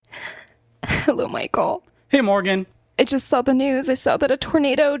Hello, Michael. Hey, Morgan. I just saw the news. I saw that a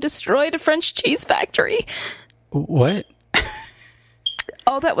tornado destroyed a French cheese factory. What?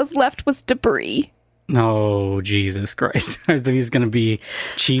 All that was left was debris. Oh, Jesus Christ. Are these going to be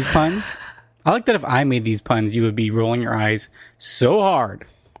cheese puns? I like that if I made these puns, you would be rolling your eyes so hard.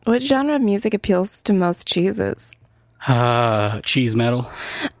 What genre of music appeals to most cheeses? Cheese metal.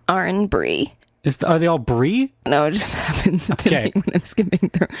 R&B. Are they all brie? No, it just happens to me when I'm skipping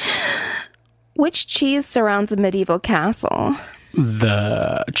through. Which cheese surrounds a medieval castle?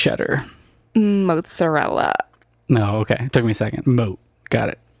 The cheddar. Mozzarella. No, okay. It took me a second. Moat. Got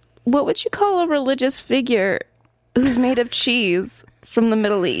it. What would you call a religious figure who's made of cheese from the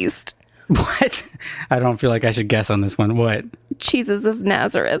Middle East? What? I don't feel like I should guess on this one. What? Jesus of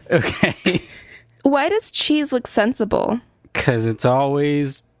Nazareth. Okay. Why does cheese look sensible? Because it's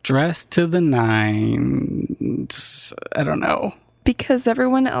always dressed to the nines. I don't know. Because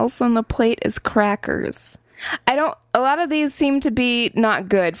everyone else on the plate is crackers. A lot of these seem to be not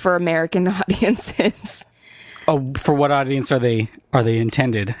good for American audiences. Oh, for what audience are they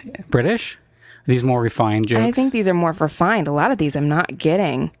intended? British? Are these more refined jokes? I think these are more refined. A lot of these I'm not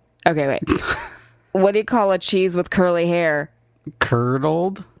getting. Okay, wait. What do you call a cheese with curly hair?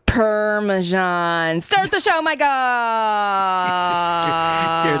 Curdled? Parmesan. Start the show, my God!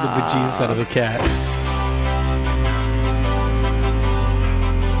 Just scared the bejesus out of the cat.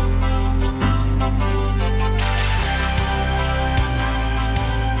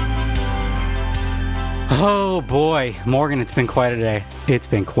 Oh boy, Morgan, it's been quite a day. It's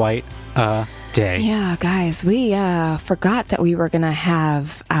been quite a day. Yeah, guys, we forgot that we were going to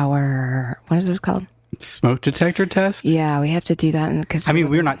have our, what is it called? Smoke detector test? Yeah, we have to do that.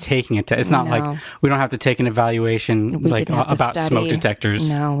 We're not taking a test. It's not like we don't have to take an evaluation about smoke detectors.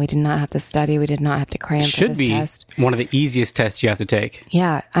 No, we did not have to study. We did not have to cram for this test. Should be one of the easiest tests you have to take.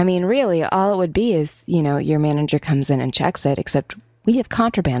 Yeah, I mean, really, all it would be is, your manager comes in and checks it, except we have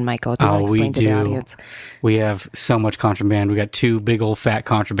contraband, Michael. Do you want to explain to the audience? We have so much contraband. We got 2 big old fat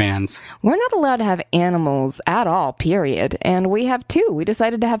contrabands. We're not allowed to have animals at all, period. And we have 2. We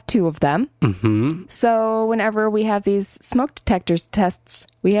decided to have 2 of them. Mm-hmm. So whenever we have these smoke detectors tests,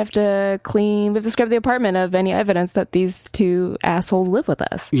 we have to scrub the apartment of any evidence that these 2 assholes live with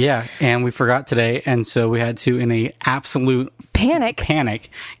us. Yeah, and we forgot today. And so we had to, in a absolute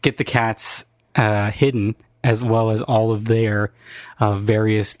panic, get the cats hidden, as well as all of their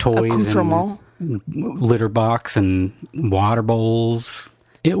various toys and litter box and water bowls.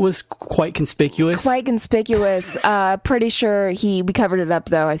 It was quite conspicuous. Pretty sure we covered it up,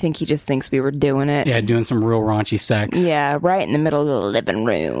 though. I think he just thinks we were doing it. Yeah, doing some real raunchy sex. Yeah, right in the middle of the living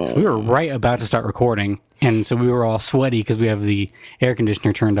room. So we were right about to start recording, and so we were all sweaty because we have the air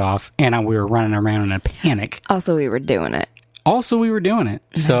conditioner turned off, and we were running around in a panic. Also, we were doing it. No, we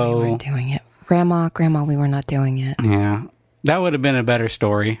weren't doing it. Grandma, we were not doing it. Yeah, that would have been a better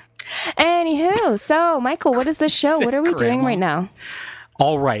story. Anywho, so, Michael, what is this show? What are we doing right now?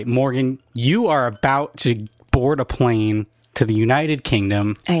 All right, Morgan, you are about to board a plane to the United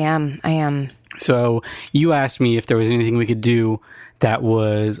Kingdom. I am. So you asked me if there was anything we could do that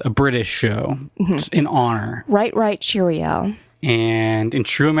was a British show in honor. Right, cheerio. And in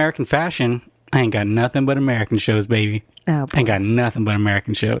true American fashion, I ain't got nothing but American shows, baby. Oh, boy. Ain't got nothing but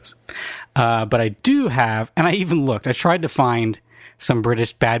American shows. But I do have, and I even looked, I tried to find some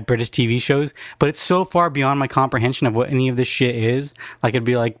bad British TV shows, but it's so far beyond my comprehension of what any of this shit is. Like, it'd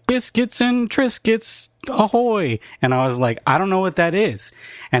be like, biscuits and Triscuits, ahoy. And I was like, I don't know what that is.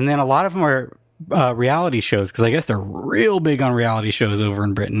 And then a lot of them are reality shows, because I guess they're real big on reality shows over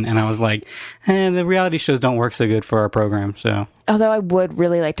in Britain. And I was like, the reality shows don't work so good for our program. So, although I would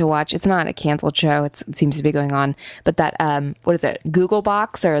really like to watch, it's not a canceled show, it seems to be going on, but that what is it, Google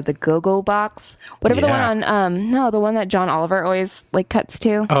Box or the Go-Go Box, whatever. The one on the one that John Oliver always cuts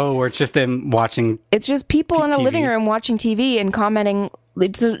to. Oh, where it's just them watching. It's just people in a living room watching TV and commenting.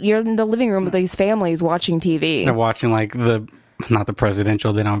 You're in the living room with these families watching TV. They're watching not the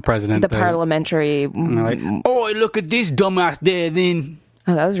presidential, they don't have president. The parliamentary. And they're like, oh, look at this dumbass there then.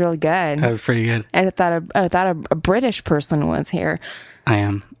 Oh, that was really good. That was pretty good. I thought a British person was here. I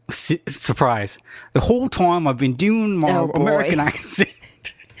am. Surprise. The whole time I've been doing my American accent.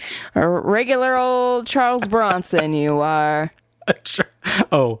 A regular old Charles Bronson, you are.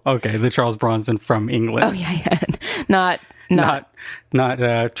 Oh, okay. The Charles Bronson from England. Oh, yeah. Not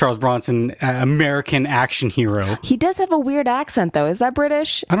Charles Bronson, American action hero. He does have a weird accent, though. Is that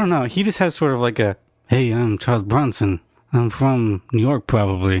British? I don't know. He just has sort of like hey, I'm Charles Bronson. I'm from New York,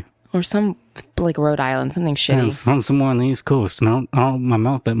 probably. Or Rhode Island, something shitty. Yeah, I'm from somewhere on the East Coast, and I don't open my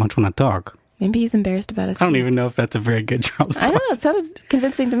mouth that much when I talk. Maybe he's embarrassed about us. I don't even know if that's a very good Charles Bronson. I don't know. It sounded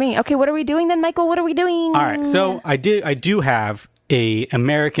convincing to me. Okay, what are we doing then, Michael? What are we doing? All right, so I do have a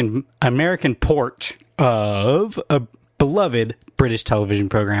American port of a beloved British television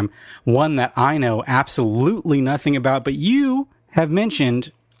program, one that I know absolutely nothing about, but you have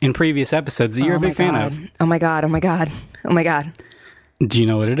mentioned in previous episodes that you're a big fan of. Oh my god! Oh my god! Oh my god! Do you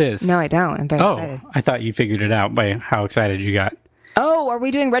know what it is? No, I don't. I'm very excited. I thought you figured it out by how excited you got. Oh, are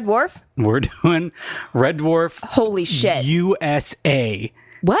we doing Red Dwarf? We're doing Red Dwarf. Holy shit! USA.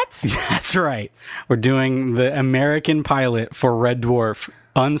 What? That's right. We're doing the American pilot for Red Dwarf,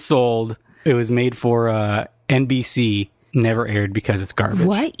 unsold. It was made for NBC, never aired because it's garbage.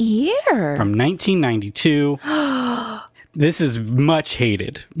 What year? From 1992. This is much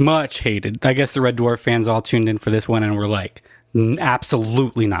hated. Much hated. I guess the Red Dwarf fans all tuned in for this one and were like,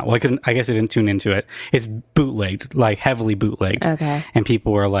 absolutely not. Well, I guess I didn't tune into it. It's bootlegged, like heavily bootlegged. Okay. And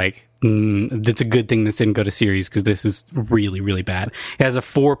people were like, it's a good thing this didn't go to series because this is really, really bad. It has a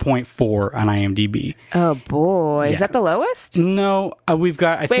 4.4 on IMDb. Oh boy. Yeah. Is that the lowest? No, we've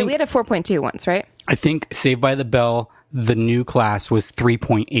got, Wait, we had a 4.2 once, right? I think Saved by the Bell, the new class was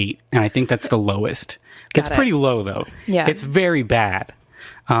 3.8. And I think that's the lowest. It's pretty low though. Yeah. It's very bad.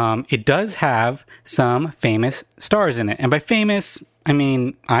 It does have some famous stars in it. And by famous, I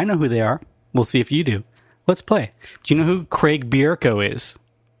mean, I know who they are. We'll see if you do. Let's play. Do you know who Craig Bierko is?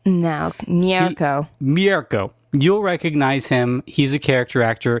 No. Nyarko. Bierko. You'll recognize him. He's a character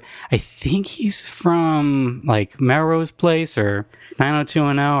actor. I think he's from like Melrose Place or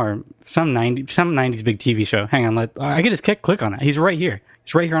 90210 or some 90s big TV show. Hang on. I can just click on it. He's right here.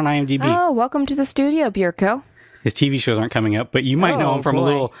 He's right here on IMDb. Oh, welcome to the studio, Bierko. His TV shows aren't coming up, but you might know him from a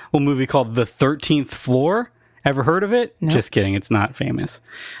little movie called The 13th Floor. Ever heard of it? Nope. Just kidding. It's not famous.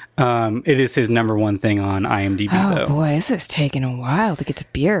 It is his number one thing on IMDb, though. Oh, boy. This is taking a while to get to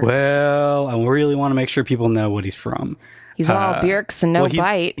Bierks. Well, I really want to make sure people know what he's from. He's all Bierks and no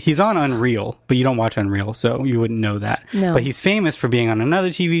bite. He's on Unreal, but you don't watch Unreal, so you wouldn't know that. No. But he's famous for being on another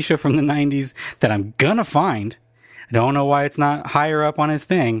TV show from the 90s that I'm going to find. I don't know why it's not higher up on his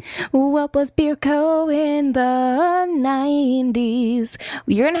thing. What was Bierko in the 90s?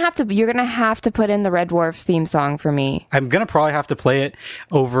 You're gonna have to put in the Red Dwarf theme song for me. I'm gonna probably have to play it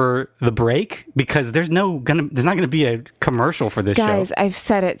over the break because there's not gonna be a commercial for this show. Guys, I've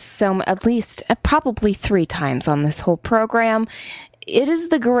said it at least probably 3 times on this whole program. It is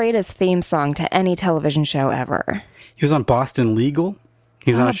the greatest theme song to any television show ever. He was on Boston Legal.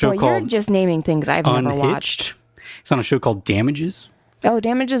 He's on a show called You're just naming things I've never watched. He's on a show called Damages. Oh,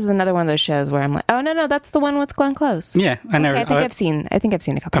 Damages is another one of those shows where I'm like, oh no, that's the one with Glenn Close. Yeah, I think I've seen a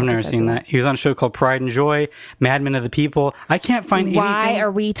couple. I've never seen that. He was on a show called Pride and Joy, Madmen of the People. I can't find anything. Why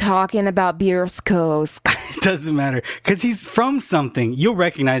are we talking about Bierskos? It doesn't matter because he's from something. You'll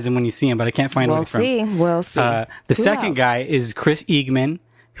recognize him when you see him, but I can't find what he's from. We'll see. The second guy is Chris Eagman,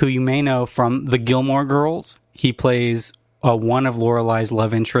 who you may know from The Gilmore Girls. He plays one of Lorelai's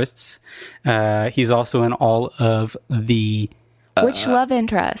love interests. He's also in all of the... Which love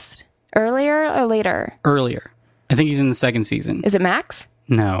interest? Earlier or later? Earlier. I think he's in the second season. Is it Max?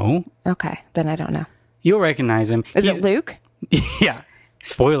 No. Okay, then I don't know. You'll recognize him. Is it Luke? Yeah.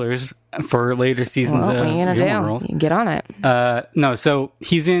 Spoilers for later seasons of Gilmore Girls. You can get on it. No, so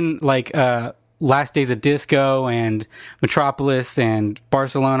he's in like... Last Days of Disco and Metropolis and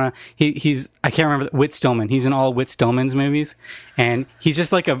Barcelona. He's I can't remember Whit Stillman. He's in all Whit Stillman's movies, and he's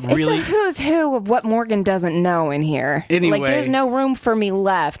just like It's a who's who of what Morgan doesn't know in here. Anyway, like there's no room for me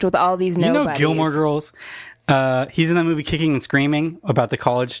left with all these nobodies. You know Gilmore Girls. He's in that movie Kicking and Screaming about the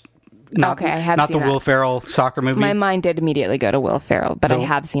college. Not the Will Ferrell soccer movie. My mind did immediately go to Will Ferrell, but I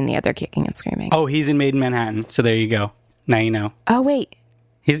have seen the other Kicking and Screaming. Oh, he's in Made in Manhattan. So there you go. Now you know. Oh wait.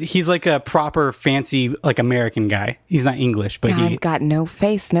 He's like a proper fancy like American guy. He's not English, but I've got no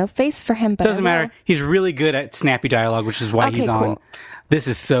face for him. But doesn't matter. He's really good at snappy dialogue, which is why he's on. Cool. This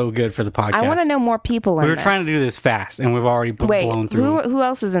is so good for the podcast. I want to know more people in this. We were trying to do this fast, and we've already blown through. Who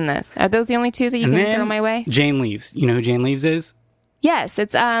else is in this? Are those the only 2 that you can throw my way? Jane Leeves. You know who Jane Leeves is? Yes,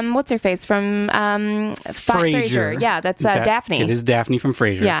 it's what's her face from Frasier. Yeah, that's Daphne. It is Daphne from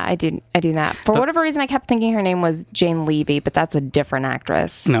Frasier. Yeah, I do that. For whatever reason, I kept thinking her name was Jane Levy, but that's a different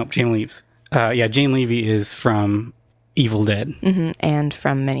actress. No, Jane Leeves. Jane Levy is from Evil Dead, and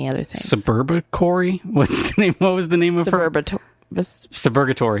from many other things. Suburbatory. What was the name of her?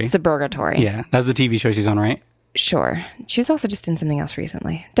 Suburgatory. Suburgatory. Yeah, that's the TV show she's on, right? Sure. She was also just in something else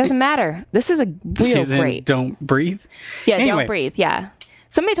recently. Doesn't matter. This is a real great. Don't Breathe? Yeah, anyway. Don't Breathe. Yeah.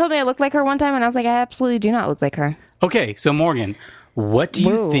 Somebody told me I looked like her one time, and I was like, I absolutely do not look like her. Okay, so Morgan, what do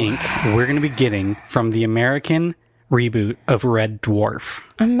you think we're going to be getting from the American reboot of Red Dwarf.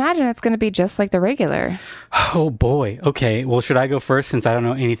 I imagine it's going to be just like the regular. Oh boy. Okay. Well, should I go first since I don't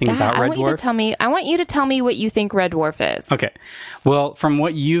know anything about Red Dwarf? I want you to tell me what you think Red Dwarf is. Okay. Well, from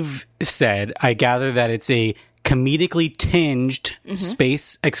what you've said, I gather that it's a comedically tinged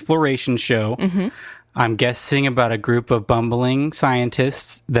space exploration show. I'm guessing about a group of bumbling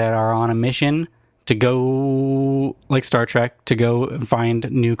scientists that are on a mission to go, like Star Trek, to go and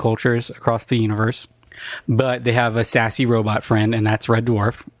find new cultures across the universe. But they have a sassy robot friend, and that's Red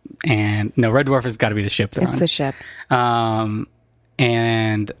Dwarf. And no, Red Dwarf has got to be the ship they're on. It's the ship. And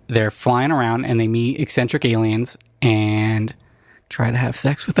they're flying around, and they meet eccentric aliens and try to have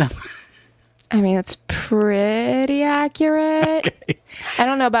sex with them. I mean, it's pretty accurate. Okay. I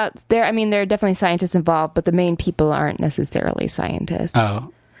don't know about there. I mean, there are definitely scientists involved, but the main people aren't necessarily scientists.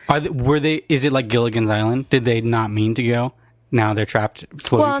 Oh, were they? Is it like Gilligan's Island? Did they not mean to go? Now they're trapped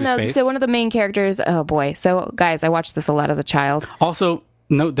floating through space. So one of the main characters. Oh boy. So guys, I watched this a lot as a child. Also,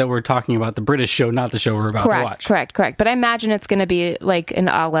 note that we're talking about the British show, not the show we're about to watch. Correct. But I imagine it's going to be like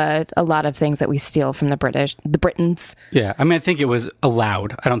a lot of things that we steal from the Britons. Yeah, I mean, I think it was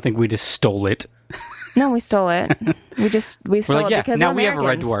allowed. I don't think we just stole it. No, we stole it. We stole it because now we're we have a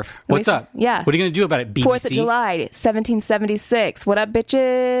Red Americans. Dwarf. What's up? Yeah. What are you going to do about it, BBC? 4th of July, 1776. What up,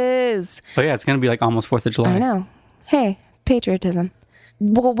 bitches? Oh yeah, it's going to be like almost 4th of July. I know. Hey, patriotism.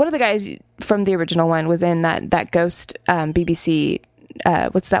 Well, one of the guys from the original one was in that Ghost BBC.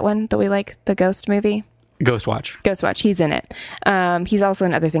 What's that one that we like? The Ghost movie? Ghostwatch. He's in it. He's also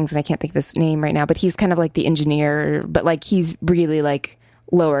in other things, and I can't think of his name right now, but he's kind of like the engineer, but like he's really like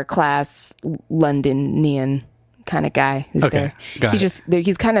lower class Londonian kind of guy who's there.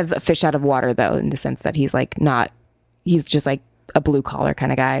 He's kind of a fish out of water though, in the sense that he's just like a blue collar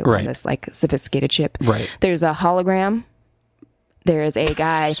kind of guy on this like sophisticated ship. Right. There's a hologram. There is a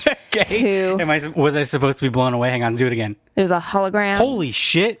guy who... Was I supposed to be blown away? Hang on, do it again. There's a hologram. Holy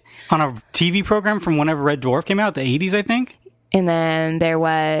shit. On a TV program from whenever Red Dwarf came out, the 80s, I think? And then there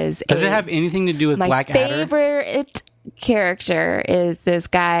was... Does it have anything to do with Blackadder? My favorite character is this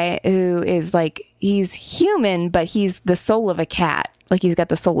guy who is like... He's human, but he's the soul of a cat. Like, he's got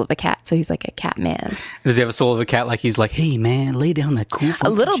the soul of a cat, so he's like a cat man. Does he have a soul of a cat? Like, he's like, hey, man, lay down that cool a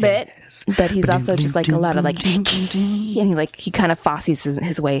little jazz.It, but he's also just like a lot of like... And he kind of fossies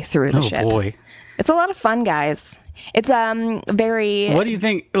his way through the ship. Oh, boy. It's a lot of fun, guys. It's very... What do you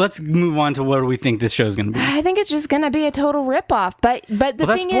think? Let's move on to what do we think this show is going to be. I think it's just going to be a total ripoff. But the thing is...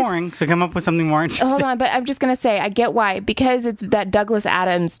 Well, that's boring, so come up with something more interesting. Hold on, but I'm just going to say, I get why. Because it's that Douglas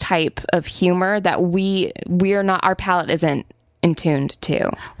Adams type of humor that we're not... Our palate isn't in tuned to,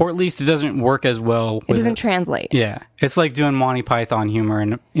 or at least it doesn't work as well. It doesn't translate. Yeah, it's like doing Monty Python humor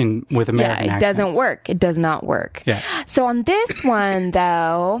in with American accents. Doesn't work. It does not work. Yeah. So on this one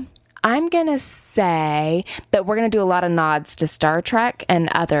though, I'm gonna say that we're gonna do a lot of nods to Star Trek and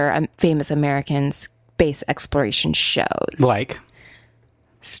other famous American space exploration shows, like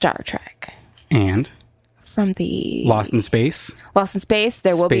Star Trek and from the Lost in Space.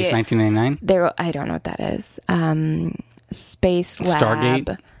 There will be Space 1999. There, I don't know what that is. Space Lab,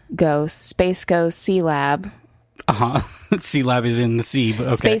 Stargate, Ghost, Space Ghost, Sea Lab. Sea Lab is in the sea, but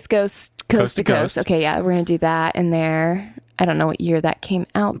okay. Space Ghost, Coast to Coast. Okay, yeah, we're gonna do that in there. I don't know what year that came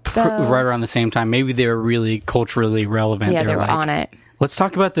out, though. Right around the same time. Maybe they were really culturally relevant. Yeah, they were on it. Let's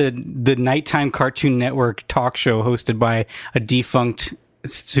talk about the nighttime Cartoon Network talk show hosted by a defunct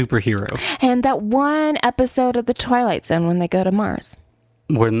superhero. And that one episode of The Twilight Zone when they go to Mars.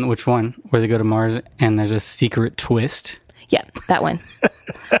 Which one? Where they go to Mars and there's a secret twist? Yeah, that one.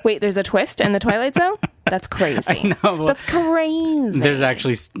 Wait, there's a twist in The Twilight Zone? That's crazy. I know. That's crazy. There's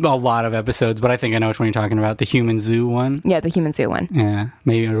actually a lot of episodes, but I think I know which one you're talking about. The Human Zoo one? Yeah, the Human Zoo one. Yeah,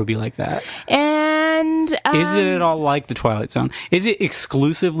 maybe it'll be like that. And... is it at all like The Twilight Zone? Is it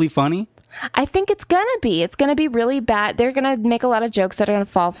exclusively funny? I think it's gonna be. It's gonna be really bad. They're gonna make a lot of jokes that are gonna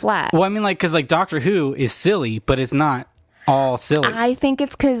fall flat. Well, I mean, like, because like Doctor Who is silly, but it's not all silly. I think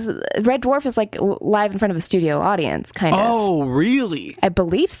it's because Red Dwarf is like live in front of a studio audience, kind of. Oh, really? I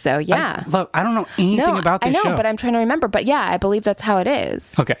believe so, yeah. I don't know anything about this show. I know, but I'm trying to remember. But yeah, I believe that's how it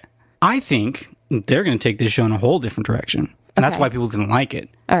is. Okay. I think they're going to take this show in a whole different direction. And that's why people didn't like it.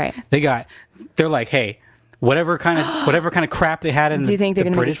 All right. They're like, hey, whatever kind of crap they had in Do you think they're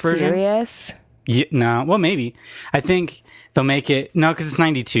the British version. Serious? Yeah, no, well, maybe. I think they'll make it, no, because it's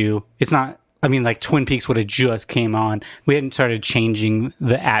 92. It's not, I mean, like Twin Peaks would have just came on. We hadn't started changing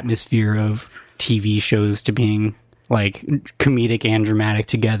the atmosphere of TV shows to being like comedic and dramatic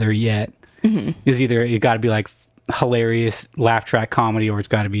together yet. Mm-hmm. It's either, you got to be like hilarious laugh track comedy or it's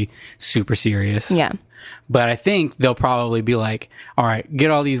got to be super serious. Yeah. But I think they'll probably be like, all right, get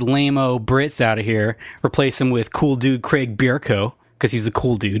all these lame-o Brits out of here, replace them with cool dude Craig Bierko, because he's a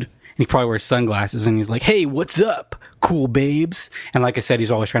cool dude. And he probably wears sunglasses, and he's like, hey, what's up, cool babes? And like I said,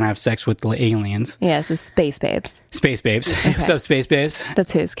 he's always trying to have sex with the aliens. Yeah, so Space Babes. Space babes. What's up, space babes?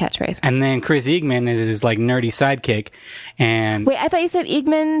 That's his catchphrase. And then Chris Eagman is his like nerdy sidekick. And Wait, I thought you said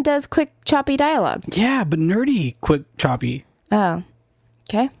Eagman does quick, choppy dialogue. yeah, but nerdy, quick, choppy. Oh,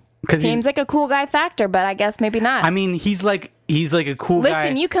 okay. Seems like a cool guy factor, but I guess maybe not. I mean, he's like a cool guy.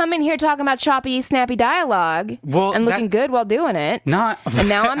 Listen, you come in here talking about choppy, snappy dialogue and looking good while doing it. And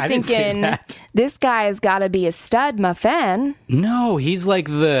now I'm thinking, this guy's got to be a stud, my fan. No, he's like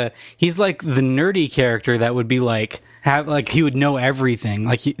the nerdy character that would be like he would know everything.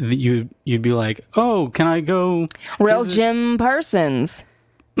 Like you'd be like, oh, can I go? Real Jim Parsons.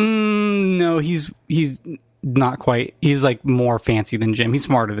 No, he's not quite. He's like more fancy than Jim. He's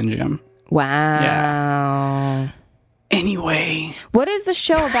smarter than Jim. Wow. Yeah. Anyway, what is the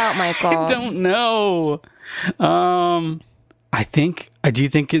show about, Michael? I don't know. Do you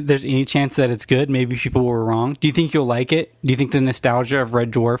think there's any chance that it's good? Maybe people were wrong. Do you think you'll like it? Do you think the nostalgia of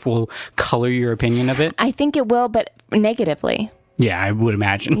Red Dwarf will color your opinion of it? I think it will, but negatively. Yeah, I would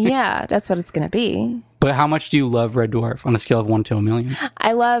imagine. Yeah, that's what it's going to be. But how much do you love Red Dwarf on a scale of 1 to a million?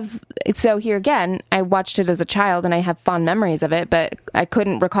 So here again, I watched it as a child and I have fond memories of it, but I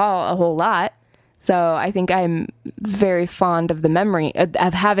couldn't recall a whole lot. So I think I'm very fond of the memory of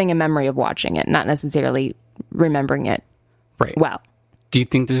having a memory of watching it, not necessarily remembering it. Right. Well, do you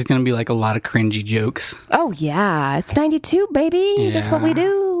think there's going to be like a lot of cringy jokes? Oh yeah, it's 92, baby. Yeah. That's what we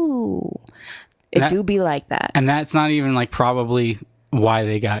do. It do be like that. And that's not even like probably why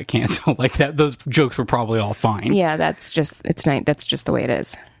they got canceled. Like that, those jokes were probably all fine. Yeah, that's just the way it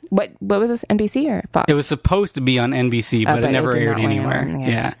is. What was this, NBC or Fox? It was supposed to be on NBC, but it never aired anywhere.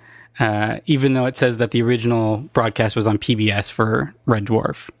 Yeah. Even though it says that the original broadcast was on PBS for Red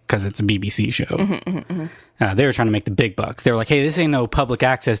Dwarf because it's a BBC show. They were trying to make the big bucks. They were like, hey, this ain't no public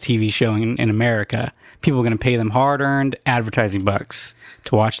access TV show in America. People are going to pay them hard-earned advertising bucks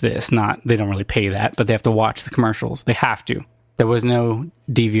to watch this. They don't really pay that, but they have to watch the commercials. They have to. There was no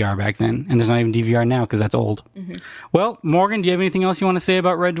DVR back then, and there's not even DVR now because that's old. Well, Morgan, do you have anything else you want to say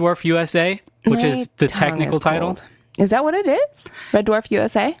about Red Dwarf USA, which is the technical title? Is that what it is? Red Dwarf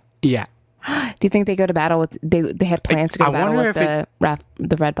USA? Yeah. Do you think they go to battle with? They had plans to go to battle with the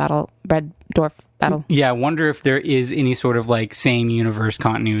Red Dwarf battle? Yeah, I wonder if there is any sort of like same universe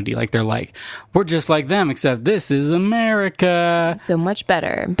continuity. Like they're like, we're just like them, except this is America. So much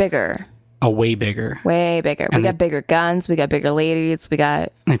better, bigger. Way bigger. Way bigger. We got bigger guns. We got bigger ladies.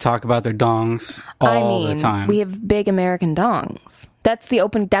 They talk about their dongs all the time. We have big American dongs. That's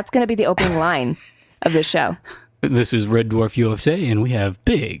going to be the opening line of the show. This is Red Dwarf USA, and we have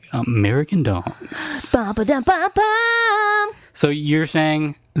big American dongs. Ba-ba-da-ba-bum. So you're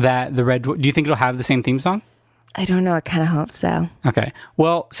saying that the Red Dwarf... Do you think it'll have the same theme song? I don't know. I kind of hope so. Okay.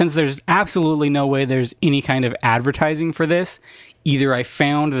 Well, since there's absolutely no way there's any kind of advertising for this, either I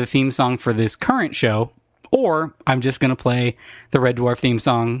found the theme song for this current show, or I'm just going to play the Red Dwarf theme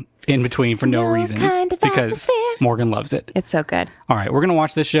song in between for no reason. Kind of because atmosphere. Morgan loves it. It's so good. All right. We're going to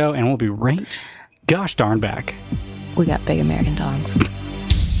watch this show, and we'll be right gosh darn back. We got big American dongs.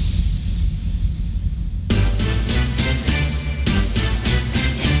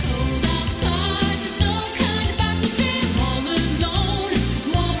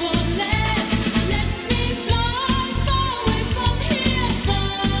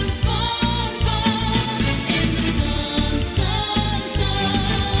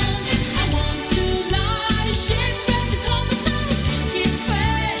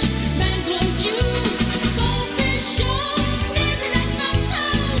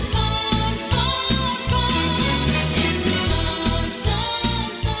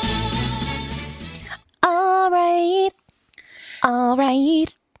 All right.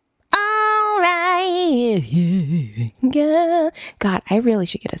 Yeah. God, I really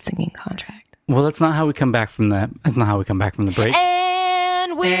should get a singing contract. Well, that's not how we come back from the break.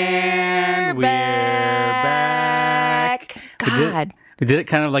 And we're back. God. We did it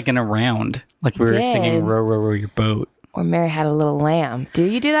kind of like in a round. Like we were singing Row, Row, Row Your Boat. Or Mary Had a Little Lamb. Do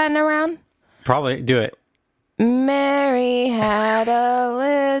you do that in a round? Probably. Do it. Mary had a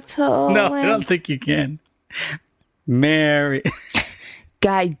little lamb. I don't think you can. Mary.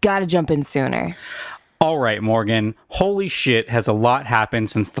 Guy, gotta jump in sooner. All right, Morgan. Holy shit, has a lot happened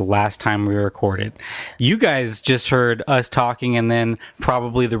since the last time we recorded. You guys just heard us talking and then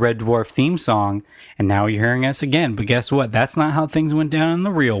probably the Red Dwarf theme song, and now you're hearing us again. But guess what? That's not how things went down in the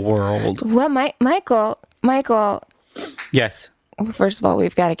real world. Well, Michael. Yes. Well, first of all,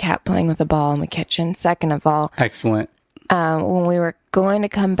 we've got a cat playing with a ball in the kitchen. Second of all, Excellent. when we were going to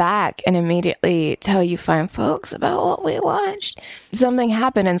come back and immediately tell you fine folks about what we watched, something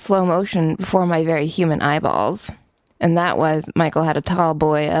happened in slow motion before my very human eyeballs. And that was Michael had a tall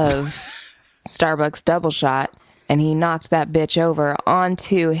boy of Starbucks double shot, and he knocked that bitch over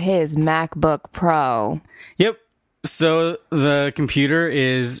onto his MacBook Pro. Yep. So the computer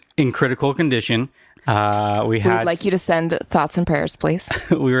is in critical condition. We would like you to send thoughts and prayers, please.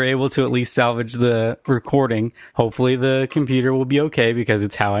 We were able to at least salvage the recording. Hopefully the computer will be okay because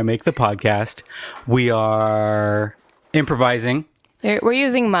it's how I make the podcast. We are improvising. We're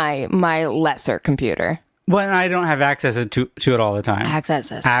using my lesser computer. Well, I don't have access to it all the time.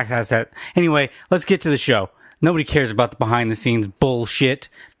 Access. Anyway, let's get to the show. Nobody cares about the behind the scenes bullshit,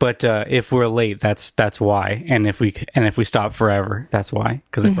 but if we're late, that's why. And if we stop forever, that's why.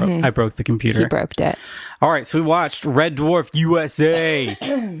 Because I broke the computer. He broke it. All right, so we watched Red Dwarf USA.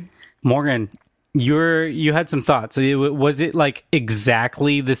 Morgan, you had some thoughts. So was it like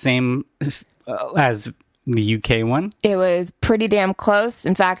exactly the same as the UK one? It was pretty damn close.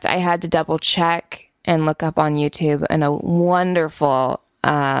 In fact, I had to double check and look up on YouTube, and a wonderful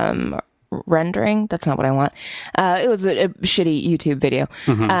rendering. That's not what I want. It was a shitty YouTube video.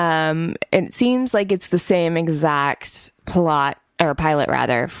 It seems like it's the same exact pilot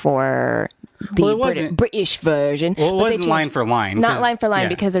rather for the British version. Well, it wasn't line for line. Not line for line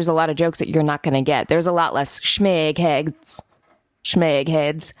because there's a lot of jokes that you're not going to get. There's a lot less schmeg heads.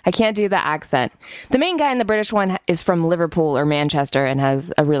 I can't do the accent. The main guy in the British one is from Liverpool or Manchester and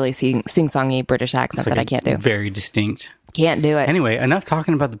has a really sing-songy British accent that I can't do. Very distinct. Can't do it. Anyway, enough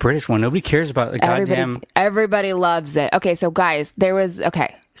talking about the British one. Nobody cares about the goddamn... Everybody loves it. Okay, so guys, basically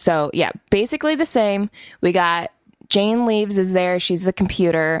the same. We got Jane Leeves is there. She's the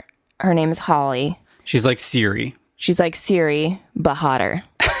computer. Her name is Holly. She's like Siri. She's like Siri, but hotter.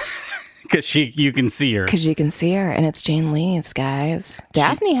 Because you can see her. Because you can see her, and it's Jane Leeves, guys.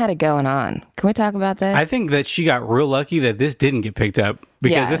 Daphne had it going on. Can we talk about this? I think that she got real lucky that this didn't get picked up,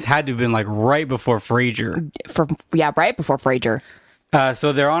 because this had to have been like right before Frasier. Right before Frasier.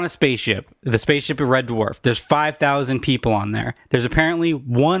 So they're on a spaceship. The spaceship of Red Dwarf. There's 5,000 people on there. There's apparently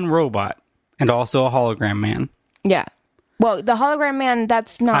one robot and also a hologram man. Yeah. Well, the hologram man,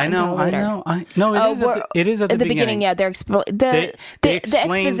 that's not I know. It is at the beginning. Yeah, the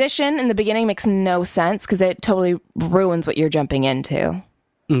exposition in the beginning makes no sense because it totally ruins what you're jumping into.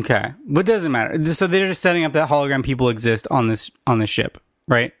 Okay, but it doesn't matter. So they're just setting up that hologram people exist on this ship,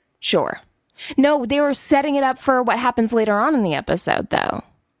 right? Sure. No, they were setting it up for what happens later on in the episode, though.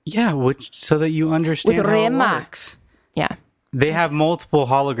 Yeah, so that you understand how it works. Yeah. They have multiple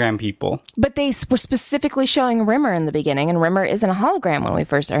hologram people. But they were specifically showing Rimmer in the beginning, and Rimmer isn't a hologram when we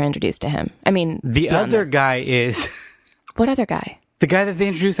first are introduced to him. I mean... The other guy is... What other guy? The guy that they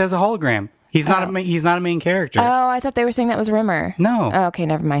introduced as a hologram. He's not a main character. Oh, I thought they were saying that was Rimmer. No. Oh, okay,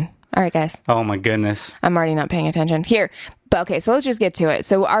 never mind. All right, guys. Oh, my goodness. I'm already not paying attention. But okay, so let's just get to it.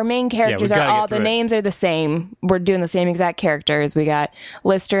 So our main characters are all, the names are the same. We're doing the same exact characters. We got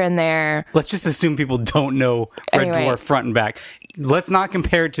Lister in there. Let's just assume people don't know Red Dwarf front and back. Let's not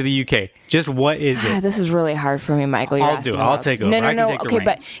compare it to the UK. Just what is it? This is really hard for me, Michael. I'll do it. I'll take over. No. I can take the reins.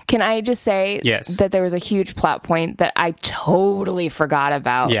 But can I just say that there was a huge plot point that I totally forgot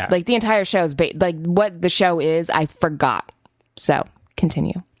about? Yeah. Like the entire show is what the show is, I forgot. So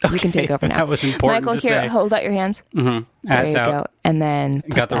continue. You can take over now. That was important. Michael, here, hold out your hands. Mm-hmm. There you go. And then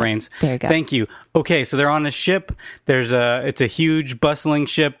got the reins. There you go. Thank you. Okay, so they're on a ship. It's a huge bustling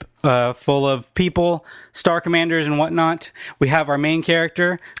ship full of people, star commanders and whatnot. We have our main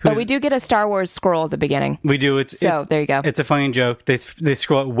character. We do get a Star Wars scroll at the beginning. We do. There you go. It's a funny joke. They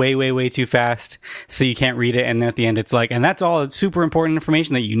scroll it way, way, way too fast, so you can't read it. And then at the end, it's like, and that's all super important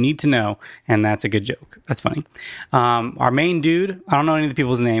information that you need to know. And that's a good joke. That's funny. Our main dude, I don't know any of the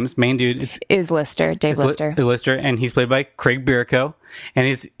people's names. Main dude is Lister, Dave Lister. Lister, and he's played by Craig Bierko. And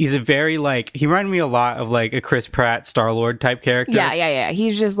he's a very, he reminded me a lot of like a Chris Pratt Star-Lord type character. Yeah.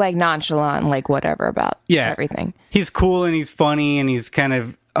 He's just like nonchalant, like whatever about everything. He's cool and he's funny and he's kind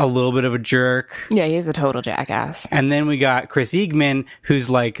of a little bit of a jerk. Yeah, he's a total jackass. And then we got Chris Eagman, who's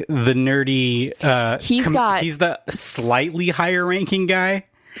like the nerdy. He's the slightly higher ranking guy.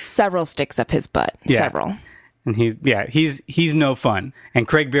 Several sticks up his butt. Yeah. Several. And he's no fun. And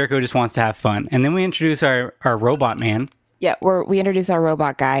Craig Bierko just wants to have fun. And then we introduce our robot man. Yeah, we introduce our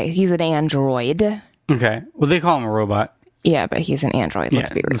robot guy. He's an android. Okay. Well, they call him a robot. Yeah, but he's an android. Let's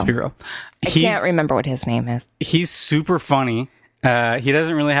be real. Let's be real. I can't remember what his name is. He's super funny. He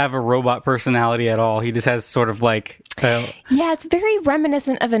doesn't really have a robot personality at all. He just has sort of like... yeah, it's very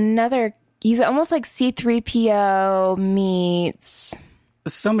reminiscent of another... He's almost like C-3PO meets...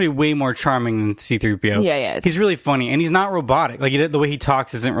 somebody way more charming than C-3PO. Yeah. He's really funny, and he's not robotic. Like, the way he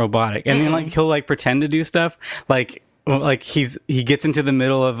talks isn't robotic. And then, like, he'll, like, pretend to do stuff. Like he gets into the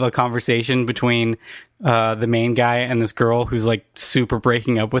middle of a conversation between the main guy and this girl who's, like, super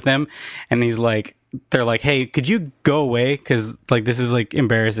breaking up with him. And he's like... They're like, hey, could you go away? Because, like, this is, like,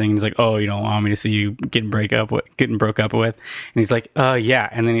 embarrassing. And he's like, oh, you don't want me to see you getting broke up with. And he's like, yeah.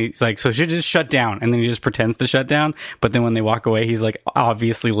 And then he's like, so she just shut down. And then he just pretends to shut down. But then when they walk away, he's, like,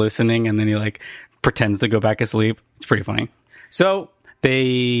 obviously listening. And then he, like, pretends to go back asleep. It's pretty funny. So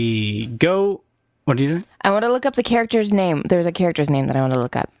they go... What are you doing? I want to look up the character's name. There's a character's name that I want to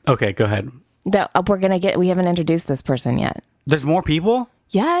look up. Okay, go ahead. We haven't introduced this person yet. There's more people?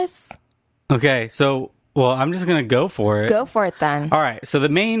 Yes. Okay, so, well, I'm just going to go for it. Go for it, then. All right, so the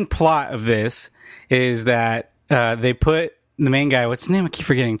main plot of this is that they put the main guy, what's his name? I keep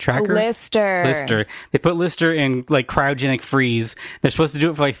forgetting. Tracker? Lister. They put Lister in, like, cryogenic freeze. They're supposed to do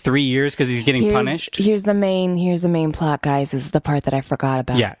it for, like, 3 years because he's getting punished. Here's the main plot, guys. This is the part that I forgot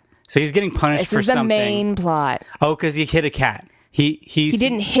about. Yeah, so he's getting punished for something. This is the main plot. Oh, because he hit a cat. He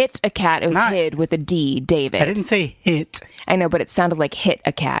didn't hit a cat. It was hid with a D, David. I didn't say hit. I know, but it sounded like hit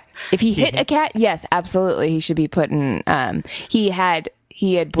a cat. If he hit a cat, yes, absolutely, he should be put in. He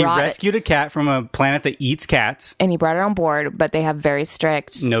rescued a cat from a planet that eats cats, and he brought it on board. But they have very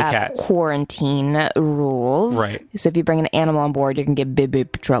strict quarantine rules. Right. So if you bring an animal on board, you can get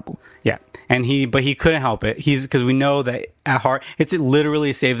big trouble. Yeah, and he couldn't help it. Because we know that at heart, it's literally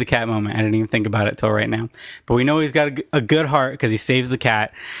a save the cat moment. I didn't even think about it till right now, but we know he's got a good heart because he saves the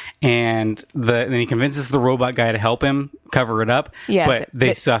cat, and then he convinces the robot guy to help him cover it up. Yeah, but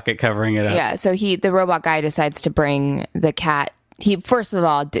they suck at covering it up. Yeah, so the robot guy decides to bring the cat. First of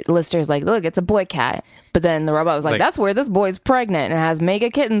all, Lister's like, look, it's a boy cat. But then the robot was like, that's where this boy's pregnant and has mega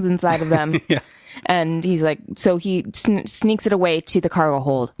kittens inside of them. Yeah. And he's like, so he sneaks it away to the cargo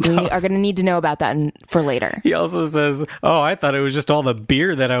hold. We are going to need to know about that for later. He also says, oh, I thought it was just all the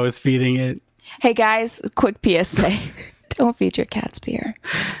beer that I was feeding it. Hey, guys, quick PSA. Don't feed your cats beer.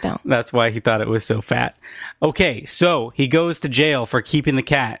 Just don't. That's why he thought it was so fat. Okay, so he goes to jail for keeping the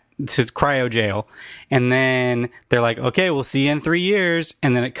cat. To cryo jail, and then they're like, okay, we'll see you in 3 years,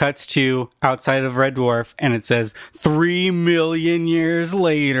 and then it cuts to outside of Red Dwarf and it says 3 million years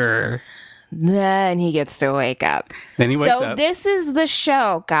later. Then he gets to wake up. Then he wakes up. So this is the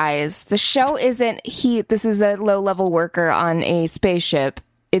show, guys. The show isn't this is a low-level worker on a spaceship.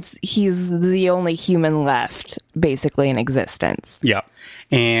 He's the only human left basically in existence. Yeah.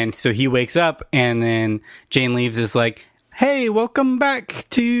 And so he wakes up, and then Jane Leaves is like, hey, welcome back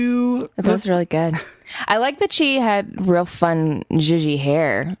to... That was really good. I like that she had real fun, zhuzhy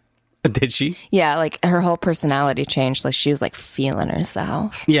hair. Did she? Yeah, like her whole personality changed. Like she was like feeling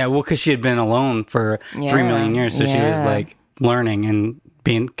herself. Yeah, well, because she had been alone for 3 million years. So she was like learning and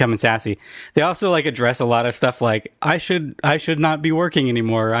becoming sassy. They also like address a lot of stuff like, I should not be working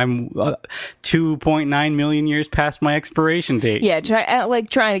anymore. I'm 2.9 million years past my expiration date. Yeah,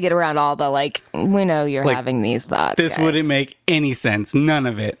 trying to get around all the like, we know you're having these thoughts. This wouldn't make any sense. None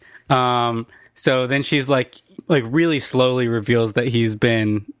of it. So then she's like really slowly reveals that he's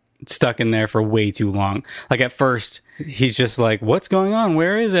been stuck in there for way too long. Like at first he's just like, what's going on?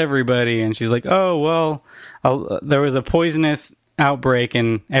 Where is everybody? And she's like, oh, well, there was a poisonous outbreak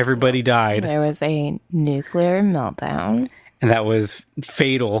and everybody died. There was a nuclear meltdown. And that was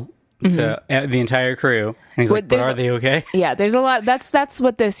fatal to the entire crew. And he's like, but are they okay? Yeah, there's a lot. That's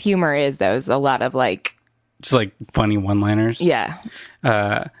what this humor is, though. Is a lot of like... Just like funny one-liners. Yeah.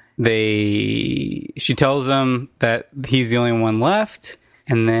 She tells them that he's the only one left.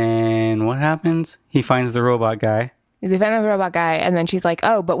 And then what happens? He finds the robot guy. They find the robot guy, and then she's like,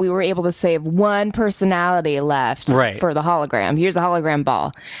 oh, but we were able to save one personality left for the hologram. Here's a hologram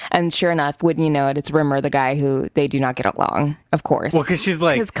ball. And sure enough, wouldn't you know it, it's Rimmer, the guy who they do not get along, of course. Well, because she's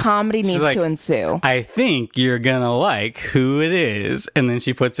like... His comedy needs to ensue. I think you're going to like who it is. And then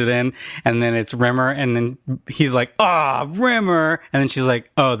she puts it in, and then it's Rimmer, and then he's like, Rimmer. And then she's like,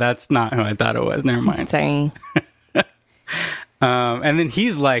 oh, that's not who I thought it was. Never mind. Sorry. And then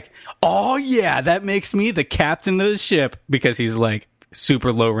he's like, oh, yeah, that makes me the captain of the ship, because he's like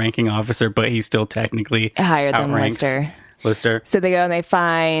super low ranking officer, but he's still technically higher than Lister. So they go and they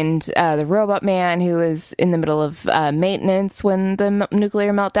find the robot man who was in the middle of maintenance when the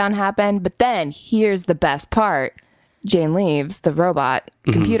nuclear meltdown happened. But then here's the best part. Jane Leaves, the robot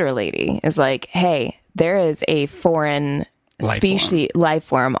computer lady, is like, hey, there is a foreign life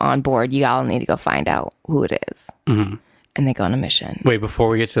form on board. You all need to go find out who it is. Mm-hmm. And they go on a mission. Wait, before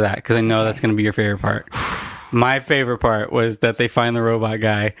we get to that, because I know that's going to be your favorite part. My favorite part was that they find the robot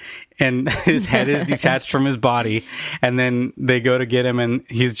guy and his head is detached from his body. And then they go to get him and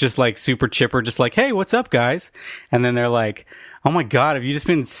he's just like super chipper, just like, hey, what's up, guys? And then they're like, oh my God, have you just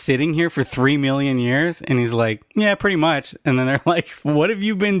been sitting here for 3 million years? And he's like, yeah, pretty much. And then they're like, what have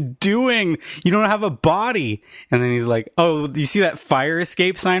you been doing? You don't have a body. And then he's like, oh, do you see that fire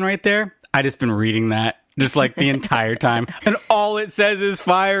escape sign right there? I just been reading that. Just like the entire time. And all it says is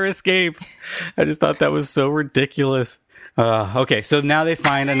fire escape. I just thought that was so ridiculous. Okay, so now they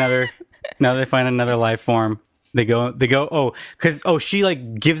find another life form. They go, she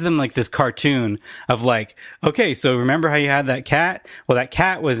like gives them like this cartoon of like, okay, so remember how you had that cat? Well, that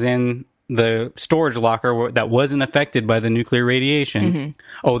cat was in the storage locker that wasn't affected by the nuclear radiation. Mm-hmm.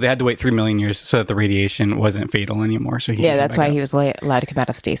 Oh, they had to wait 3 million years so that the radiation wasn't fatal anymore. So that's why he was allowed to come out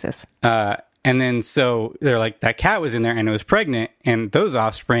of stasis. And then so they're like, that cat was in there and it was pregnant, and those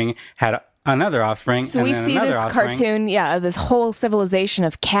offspring had another offspring. So and we then see this cartoon, of this whole civilization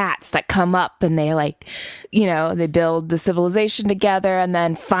of cats that come up and they like, they build the civilization together, and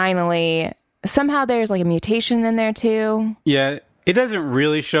then finally somehow there's like a mutation in there too. Yeah, it doesn't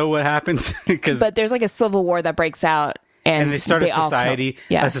really show what happens but there's like a civil war that breaks out. And they start a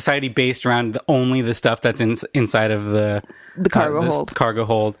society based around only the stuff that's inside of the cargo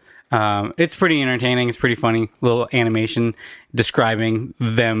hold. It's pretty entertaining. It's pretty funny. Little animation describing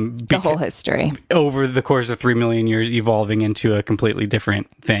them. The whole history. Over the course of 3 million years, evolving into a completely different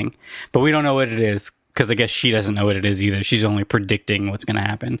thing. But we don't know what it is, because I guess she doesn't know what it is either. She's only predicting what's going to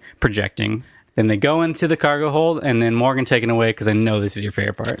happen, projecting. Then they go into the cargo hold, and then Morgan, taken away, because I know this is your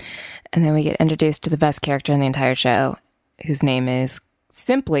favorite part. And then we get introduced to the best character in the entire show, whose name is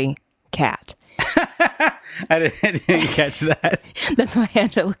simply Cat. I didn't catch that. That's why I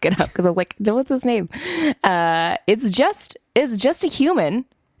had to look it up, because I was like, what's his name? It's just a human.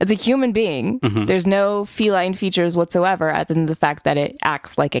 It's a human being. Mm-hmm. There's no feline features whatsoever, other than the fact that it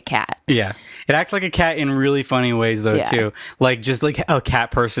acts like a cat. Yeah. It acts like a cat in really funny ways, though, too. Like, just like a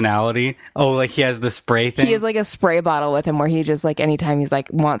cat personality. Oh, like he has the spray thing. He has like a spray bottle with him where he just like, anytime he's like,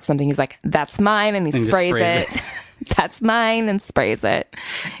 wants something, he's like, that's mine. And he sprays it. That's mine, and sprays it.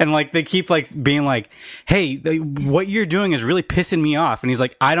 And like they keep like being like, hey, what you're doing is really pissing me off. And he's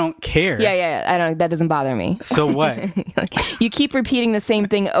like, I don't care. Yeah, that doesn't bother me. So what? You keep repeating the same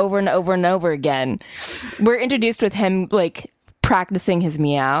thing over and over and over again. We're introduced with him like practicing his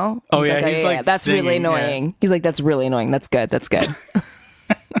meow. He's like that's singing, really annoying. Yeah. He's like, that's really annoying. That's good.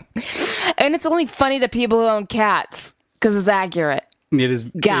 And it's only funny to people who own cats because it's accurate. It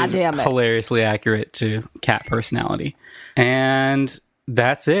is hilariously accurate to cat personality. And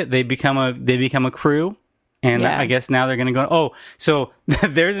that's it. They become a crew. And I guess now they're going to go. Oh, so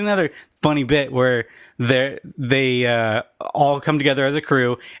there's another funny bit where they all come together as a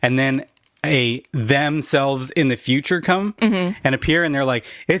crew, and then themselves in the future come and appear, and they're like,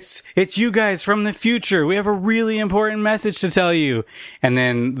 it's you guys from the future. We have a really important message to tell you. And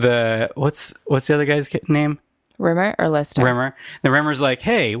then what's the other guy's name? Rimmer or Lister? Rimmer. The Rimmer's like,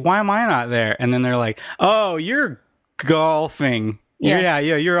 hey, why am I not there? And then they're like, oh, you're golfing. Yeah,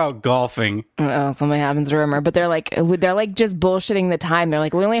 you're out golfing. Oh, something happens to Rimmer. But they're like just bullshitting the time. They're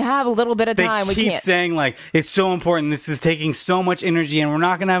like, we only have a little bit of time. They keep saying like, it's so important. This is taking so much energy and we're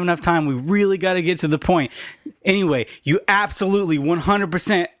not going to have enough time. We really got to get to the point. Anyway, you absolutely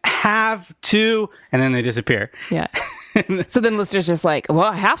 100% have to. And then they disappear. Yeah. So then Lister's just like, well,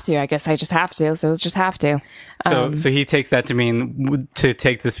 I have to. I guess I just have to. So let's just have to. So he takes that to mean to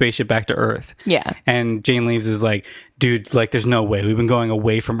take the spaceship back to Earth. Yeah. And Jane Leaves is like, dude, like, there's no way. We've been going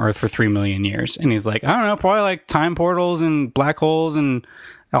away from Earth for 3 million years. And he's like, I don't know, probably like time portals and black holes and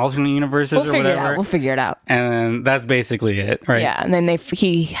alternate universes or whatever. We'll figure it out. And that's basically it, right? Yeah. And then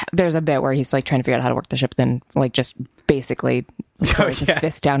there's a bit where he's like trying to figure out how to work the ship, then like just basically throws his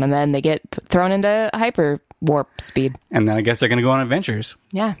fist down, and then they get thrown into hyper warp speed. And then I guess they're going to go on adventures.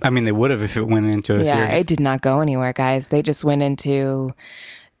 Yeah. I mean, they would have if it went into a series. Yeah, it did not go anywhere, guys. They just went into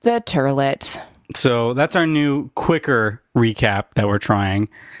the turlet. So that's our new, quicker recap that we're trying.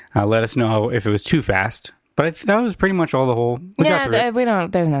 Let us know if it was too fast. But that was pretty much all the whole...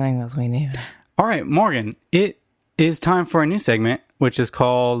 there's nothing else we need. All right, Morgan, it is time for a new segment, which is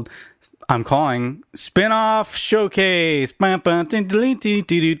called... I'm calling Spin-Off Showcase. Morgan, did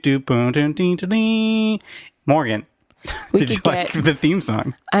you like the theme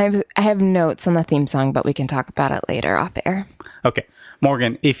song? I have notes on the theme song, but we can talk about it later off air. Okay.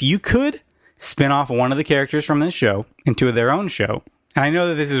 Morgan, if you could spin off one of the characters from this show into their own show, and I know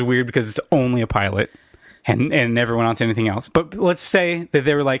that this is weird because it's only a pilot, and never went on to anything else. But let's say that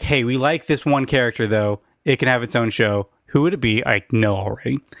they were like, hey, we like this one character, though. It can have its own show. Who would it be? I know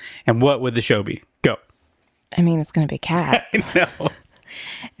already. And what would the show be? Go. I mean, it's going to be Cat. I know.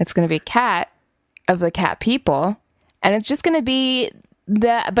 It's going to be Cat of the Cat People. And it's just going to be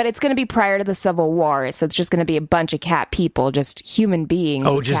but it's going to be prior to the Civil War. So it's just going to be a bunch of cat people, just human beings.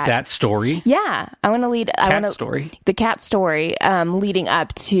 Oh, just that story? Yeah. I want to lead... story? The Cat story leading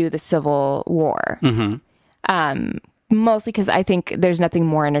up to the Civil War. Mm-hmm. Mostly because I think there's nothing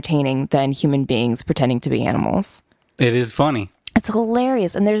more entertaining than human beings pretending to be animals. It is funny. It's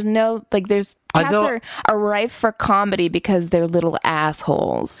hilarious. And there's no... cats are rife for comedy because they're little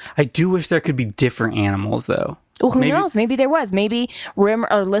assholes. I do wish there could be different animals, though. Well, who knows? Maybe there was. Maybe Rim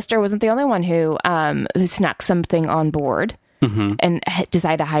or Lister wasn't the only one who snuck something on board and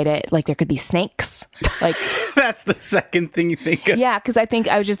decided to hide it. Like there could be snakes. Like that's the second thing you think of. Yeah, because I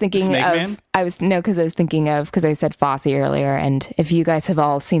was just thinking Snake of. Man? Because I said Fosse earlier, and if you guys have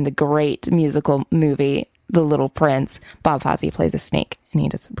all seen the great musical movie The Little Prince, Bob Fosse plays a snake, and he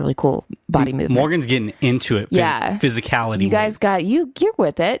does really cool body movements. Morgan's getting into it. Physicality. You guys you're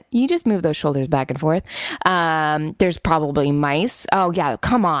with it. You just move those shoulders back and forth. There's probably mice. Oh yeah,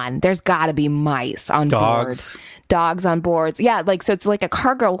 come on. There's got to be mice on board. Dogs on boards. Yeah, so it's like a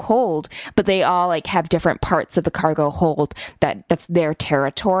cargo hold, but they all have different parts of the cargo hold that's their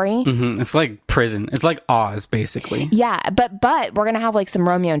territory. Mm-hmm. It's like prison. It's like Oz, basically. Yeah, but we're gonna have some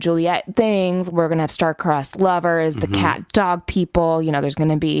Romeo and Juliet things. We're gonna have star-crossed lovers, the cat dog people. There's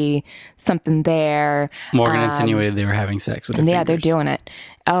gonna be something there. Morgan insinuated they were having sex with their fingers. They're doing it.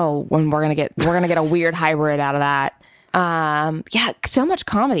 Oh, when we're gonna get a weird hybrid out of that. Yeah, so much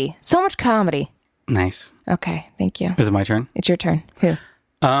comedy. Nice. Okay, thank you. Is it my turn? It's your turn. Who?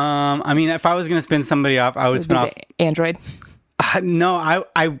 I mean, if I was gonna spin somebody off, I would spin off Android. No,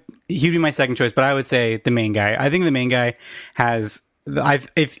 he'd be my second choice, but I would say the main guy. I think the main guy has.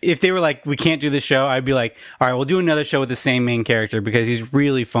 If they were like, we can't do this show, I'd be like, all right, we'll do another show with the same main character because he's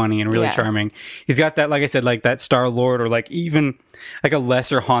really funny and really charming. He's got that, like I said, that Star-Lord or even a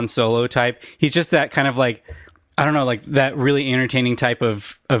lesser Han Solo type. He's just that kind of I don't know, that really entertaining type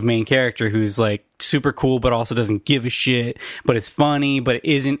of main character who's super cool but also doesn't give a shit, but is funny but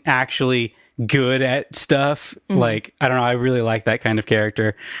isn't actually good at stuff. I don't know, I really like that kind of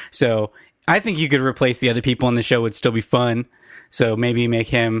character. So I think you could replace the other people in the show, would still be fun. So maybe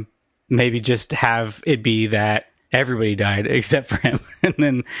just have it be that everybody died except for him.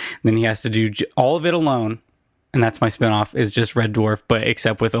 And then he has to do all of it alone. And that's my spinoff, is just Red Dwarf, but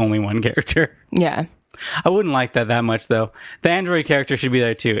except with only one character. Yeah. I wouldn't like that much, though. The android character should be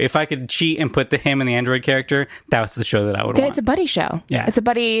there, too. If I could cheat and put him and the android character, that was the show that I would want. It's a buddy show. Yeah. It's a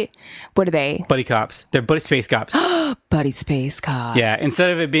buddy... What are they? Buddy cops. They're buddy space cops. Buddy space cops. Yeah.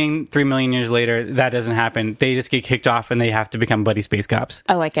 Instead of it being 3 million years later, that doesn't happen. They just get kicked off and they have to become buddy space cops.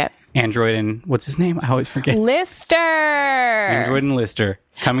 I like it. Android and... What's his name? I always forget. Lister! Android and Lister.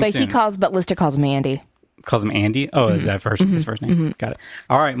 Coming soon. But Lister calls him Andy. Calls him Andy? Oh, is that his first name? Got it.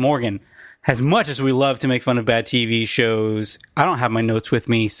 All right, Morgan. As much as we love to make fun of bad TV shows, I don't have my notes with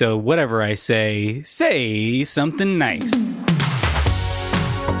me, so whatever I say something nice.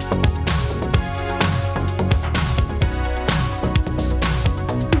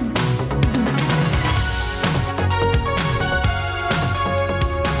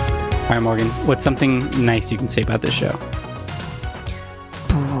 All right, Morgan, what's something nice you can say about this show?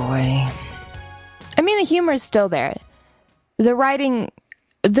 Boy. I mean, the humor is still there. The writing...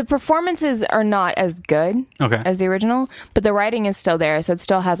 The performances are not as good as the original, but the writing is still there, so it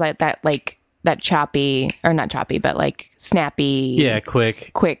still has that choppy, or not choppy, but snappy. Yeah,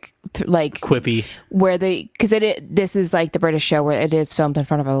 quick, quippy. Where because this is the British show where it is filmed in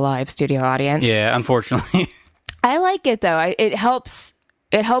front of a live studio audience. Yeah, unfortunately. I like it though. It helps.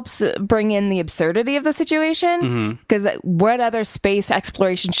 It helps bring in the absurdity of the situation, because what other space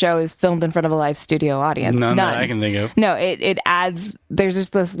exploration show is filmed in front of a live studio audience? None that I can think of. No, it adds, there's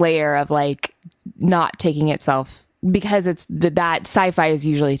just this layer of not taking itself, because it's that sci-fi is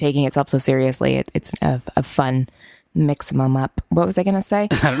usually taking itself so seriously. It's a fun mix them up. What was I going to say?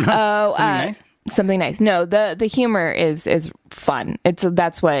 I don't know. Something nice? Something nice. No, the humor is fun.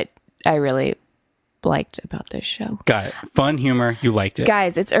 That's what I really liked about this show. Got it. Fun humor. You liked it.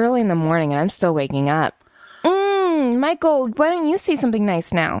 Guys, it's early in the morning and I'm still waking up. Michael, why don't you say something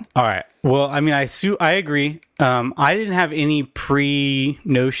nice now? All right. Well, I mean, I agree. I didn't have any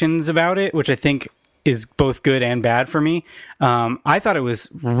pre-notions about it, which I think is both good and bad for me. I thought it was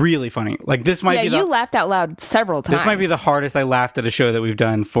really funny. This might be you laughed out loud several times. This might be the hardest I laughed at a show that we've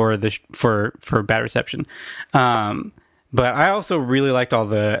done for bad reception. But I also really liked all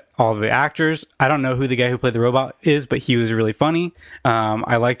the actors. I don't know who the guy who played the robot is, but he was really funny.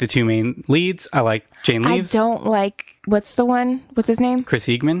 I like the two main leads. I like Jane Leaves. I don't like, what's his name? Chris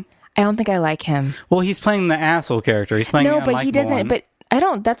Eagman. I don't think I like him. Well, he's playing the asshole character. He's playing no, but he doesn't. one. But I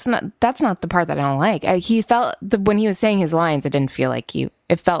don't. That's not the part that I don't like. He felt when he was saying his lines, it didn't feel like it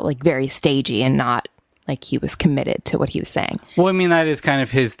felt like very stagey and not like he was committed to what he was saying. Well, I mean, that is kind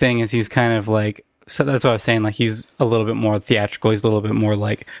of his thing. Is he's kind of like, so that's what I was saying. Like, he's a little bit more theatrical. He's a little bit more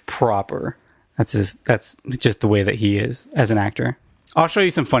like proper. That's just the way that he is as an actor. I'll show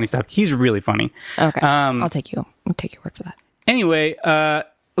you some funny stuff. He's really funny. Okay, I'll take your word for that. Anyway,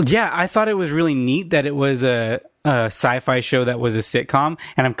 yeah, I thought it was really neat that it was a sci-fi show that was a sitcom,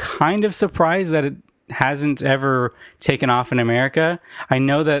 and I'm kind of surprised that it hasn't ever taken off in America. I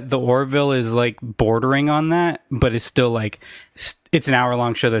know that The Orville is like bordering on that, but it's still like it's an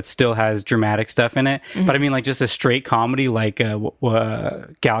hour-long show that still has dramatic stuff in it. Mm-hmm. But I mean, like just a straight comedy like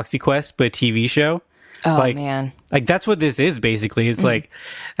Galaxy Quest, but a TV show. Oh, like, man. Like, that's what this is, basically. It's like,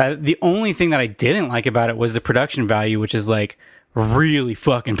 the only thing that I didn't like about it was the production value, which is, like, really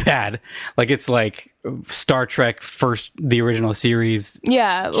fucking bad. Like, it's like Star Trek the original series.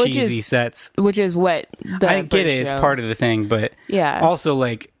 Yeah. Cheesy sets. Which is what the I get it. It's part of the thing, but yeah. Also,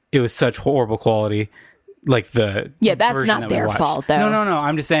 like, it was such horrible quality. Like, that's not their fault, though. No.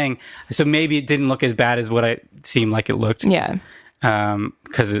 I'm just saying, so maybe it didn't look as bad as what it seemed like it looked. Yeah.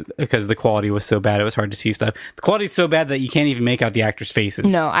 Because the quality was so bad, it was hard to see stuff. The quality is so bad that you can't even make out the actors'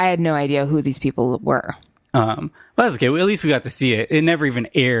 faces. No, I had no idea who these people were. Well, that's okay. Well, at least we got to see it. It never even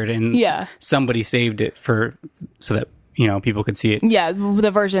aired, and somebody saved it so that people could see it. Yeah, the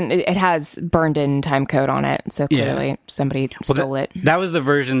version it has burned in time code on it, so clearly somebody stole it. That was the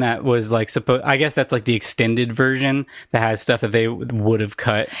version that was like I guess that's like the extended version that has stuff that they would have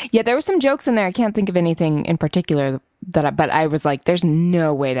cut. Yeah, there were some jokes in there. I can't think of anything in particular but I was like, there's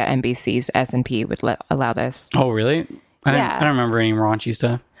no way that NBC's S&P would allow this. Oh, really? I don't remember any raunchy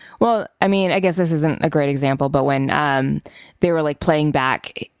stuff. Well, I mean, I guess this isn't a great example, but when they were like playing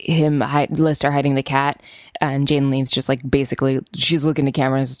back Lister hiding the cat, and Jane Leaves just like basically she's looking to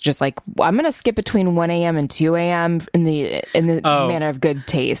cameras just like, I'm gonna skip between 1 a.m. and 2 a.m. in the manner of good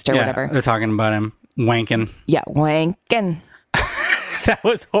taste or whatever. They're talking about him wanking. Yeah, wanking. That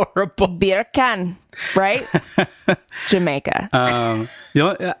was horrible. Beer can, right? Jamaica.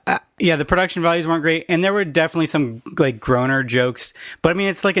 The production values weren't great, and there were definitely some like groaner jokes. But I mean,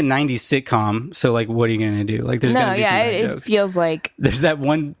 it's like a '90s sitcom, so like, what are you gonna do? Like, there's gonna be some bad jokes. It feels like there's that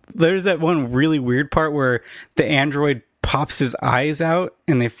one really weird part where the android pops his eyes out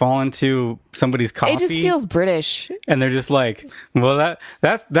and they fall into somebody's coffee. It just feels British. And they're just like, well,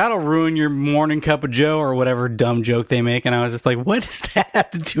 that'll ruin your morning cup of joe or whatever dumb joke they make. And I was just like, what does that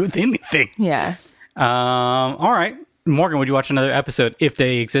have to do with anything? Yeah. All right. Morgan, would you watch another episode if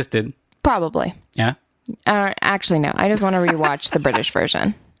they existed? Probably. Yeah? Actually, no. I just want to rewatch the British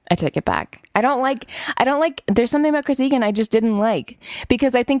version. I take it back. I don't like, there's something about Chris Egan I just didn't like.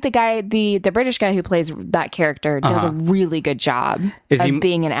 Because I think the guy, the British guy who plays that character does a really good job of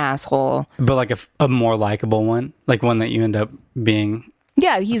being an asshole. But like a more likable one? Like one that you end up being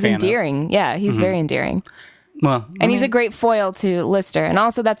he's endearing. Yeah, he's very endearing. Well, he's a great foil to Lister. And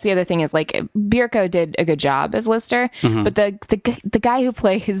also that's the other thing is like Bierko did a good job as Lister, but the guy who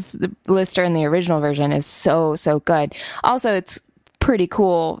plays Lister in the original version is so good. Also, it's pretty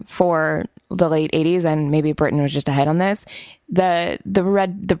cool for the late 80s, and maybe Britain was just ahead on this.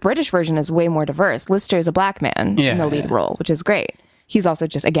 The British version is way more diverse. Lister is a black man in the lead role, which is great. He's also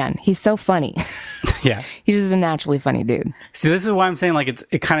just, again, he's so funny. Yeah. He's just a naturally funny dude. See, this is why I'm saying, like,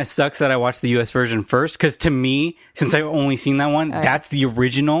 it kind of sucks that I watched the US version first, because to me, since I've only seen that one, that's the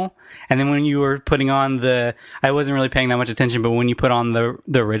original. And then when you were putting on I wasn't really paying that much attention, but when you put on the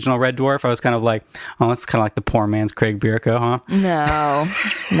original Red Dwarf, I was kind of like, oh, it's kind of like the poor man's Craig Bierko, huh?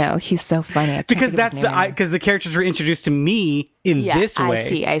 No, he's so funny. Because because the characters were introduced to me in this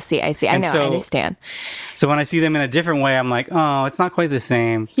way. I see. I understand. So when I see them in a different way, I'm like, oh, it's not quite the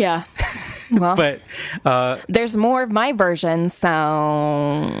same. Yeah. Well, but there's more of my version,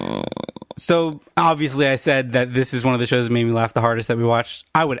 so obviously I said that this is one of the shows that made me laugh the hardest that we watched.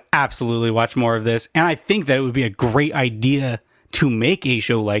 I would absolutely watch more of this, and I think that it would be a great idea to make a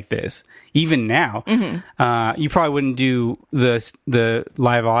show like this even now. You probably wouldn't do the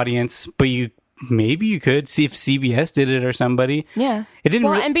live audience, but maybe you could see if CBS did it or somebody. Yeah, it didn't.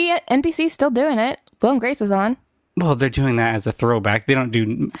 Well, NBC's still doing it. Will and Grace is on. Well, they're doing that as a throwback. They don't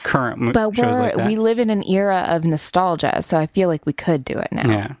do current shows like that. We live in an era of nostalgia, so I feel like we could do it now.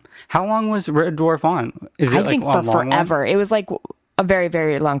 Yeah. How long was Red Dwarf on? Is it I think for forever. One? It was like a very,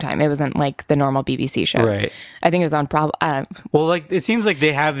 very long time. It wasn't like the normal BBC shows. Right. I think it was on Well, like, it seems like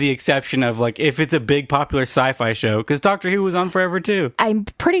they have the exception of, like, if it's a big popular sci-fi show, because Doctor Who was on forever too. I'm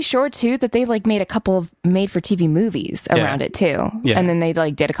pretty sure too that they like made a couple of made-for-TV movies around it too. Yeah. And then they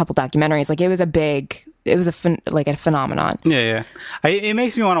like did a couple documentaries. Like it was a phenomenon. Yeah. It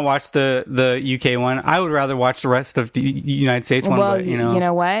makes me want to watch the UK one. I would rather watch the rest of the United States one, Well, but you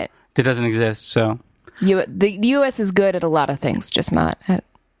know what? it doesn't exist, so. The US is good at a lot of things, just not at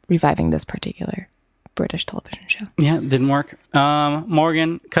reviving this particular British television show. Yeah, didn't work.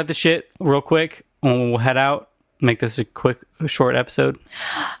 Morgan, cut the shit real quick. We'll head out. Make this a quick, short episode.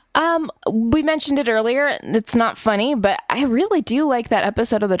 We mentioned it earlier. It's not funny, but I really do like that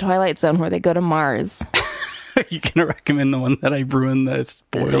episode of The Twilight Zone where they go to Mars. You gonna recommend the one that I ruined the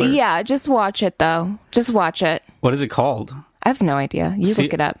spoiler? Yeah, just watch it though. Just watch it. What is it called? I have no idea. You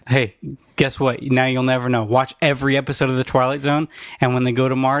look it up. Hey, guess what? Now you'll never know. Watch every episode of The Twilight Zone, and when they go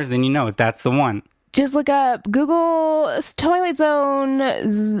to Mars, then you know that's the one. Just look up Google Twilight Zone,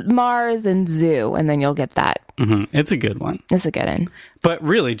 Mars, and Zoo, and then you'll get that. Mm-hmm. It's a good one. It's a good one. But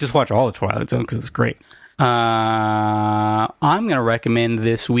really, just watch all the Twilight Zone because it's great. I'm going to recommend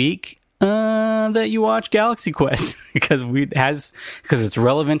this week that you watch Galaxy Quest because it's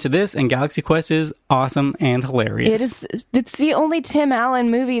relevant to this, and Galaxy Quest is awesome and hilarious. It's the only Tim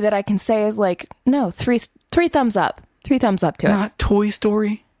Allen movie that I can say is like, no, three thumbs up. 3 thumbs up to it. Not Toy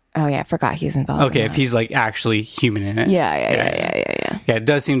Story? Oh yeah, I forgot he's involved. Okay, in if he's like actually human in it. Yeah. Yeah, it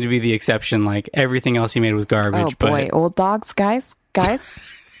does seem to be the exception. Like everything else he made was garbage. Oh boy, but Old Dogs, guys.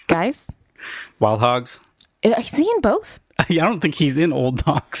 Wild Hogs. Is he in both? I don't think he's in Old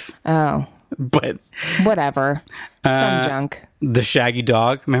Dogs. Oh, but whatever. Some junk. The Shaggy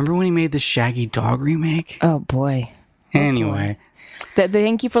Dog. Remember when he made the Shaggy Dog remake? Oh boy. Anyway.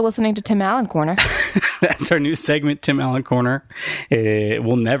 Thank you for listening to Tim Allen Corner. That's our new segment, Tim Allen Corner. It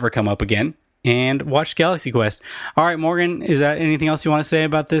will never come up again. And watch Galaxy Quest. All right, Morgan, is that anything else you want to say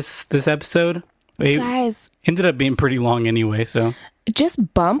about this episode? It Guys, ended up being pretty long anyway, so.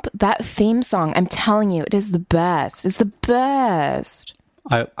 Just bump that theme song. I'm telling you, it is the best. It's the best.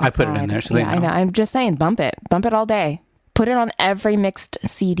 I put it in there, so they know. I know. I'm just saying, bump it. Bump it all day. Put it on every mixed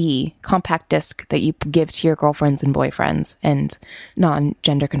CD, compact disc that you give to your girlfriends and boyfriends and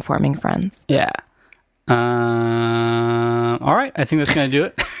non-gender conforming friends. Yeah. All right. I think that's going to do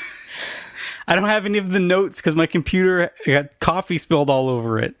it. I don't have any of the notes because my computer got coffee spilled all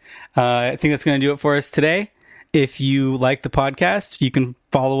over it. I think that's going to do it for us today. If you like the podcast, you can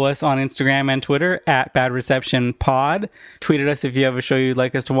follow us on Instagram and Twitter at Bad Reception Pod. Tweet at us if you have a show you'd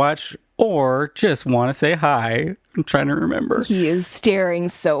like us to watch or just want to say hi. I'm trying to remember. He is staring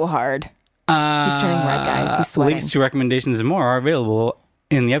so hard. He's turning red, guys. He's sweating. Links to recommendations and more are available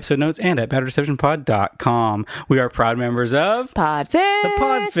in the episode notes and at badreceptionpod.com. We are proud members of Podfix. The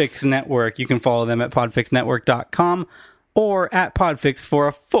Podfix Network. You can follow them at podfixnetwork.com or at Podfix for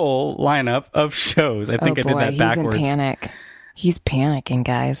a full lineup of shows. I think I did that backwards. He's in panic. He's panicking,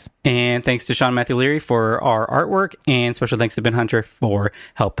 guys. And thanks to Sean Matthew Leary for our artwork, and special thanks to Ben Hunter for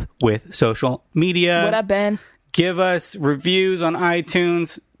help with social media. What up, Ben? Give us reviews on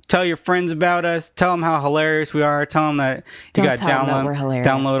iTunes. Tell your friends about us. Tell them how hilarious we are. Tell them that you got to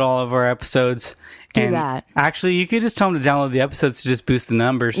download all of our episodes. Do that. Actually, you could just tell them to download the episodes to just boost the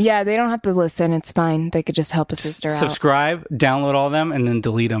numbers. Yeah, they don't have to listen. It's fine. They could just help a sister out. Subscribe, download all of them, and then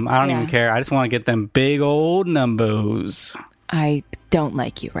delete them. I don't even care. I just want to get them big old numbers. I don't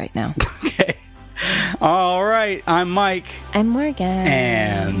like you right now. Okay. All right. I'm Mike. I'm Morgan.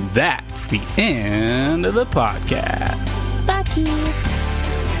 And that's the end of the podcast. Fuck you.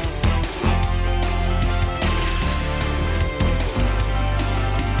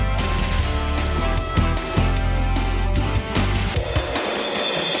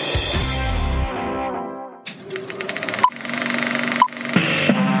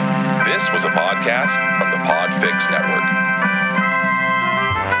 This was a podcast from the Podfix Network.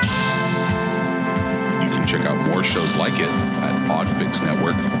 You can check out more shows like it at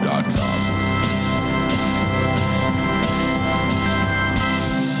podfixnetwork.com.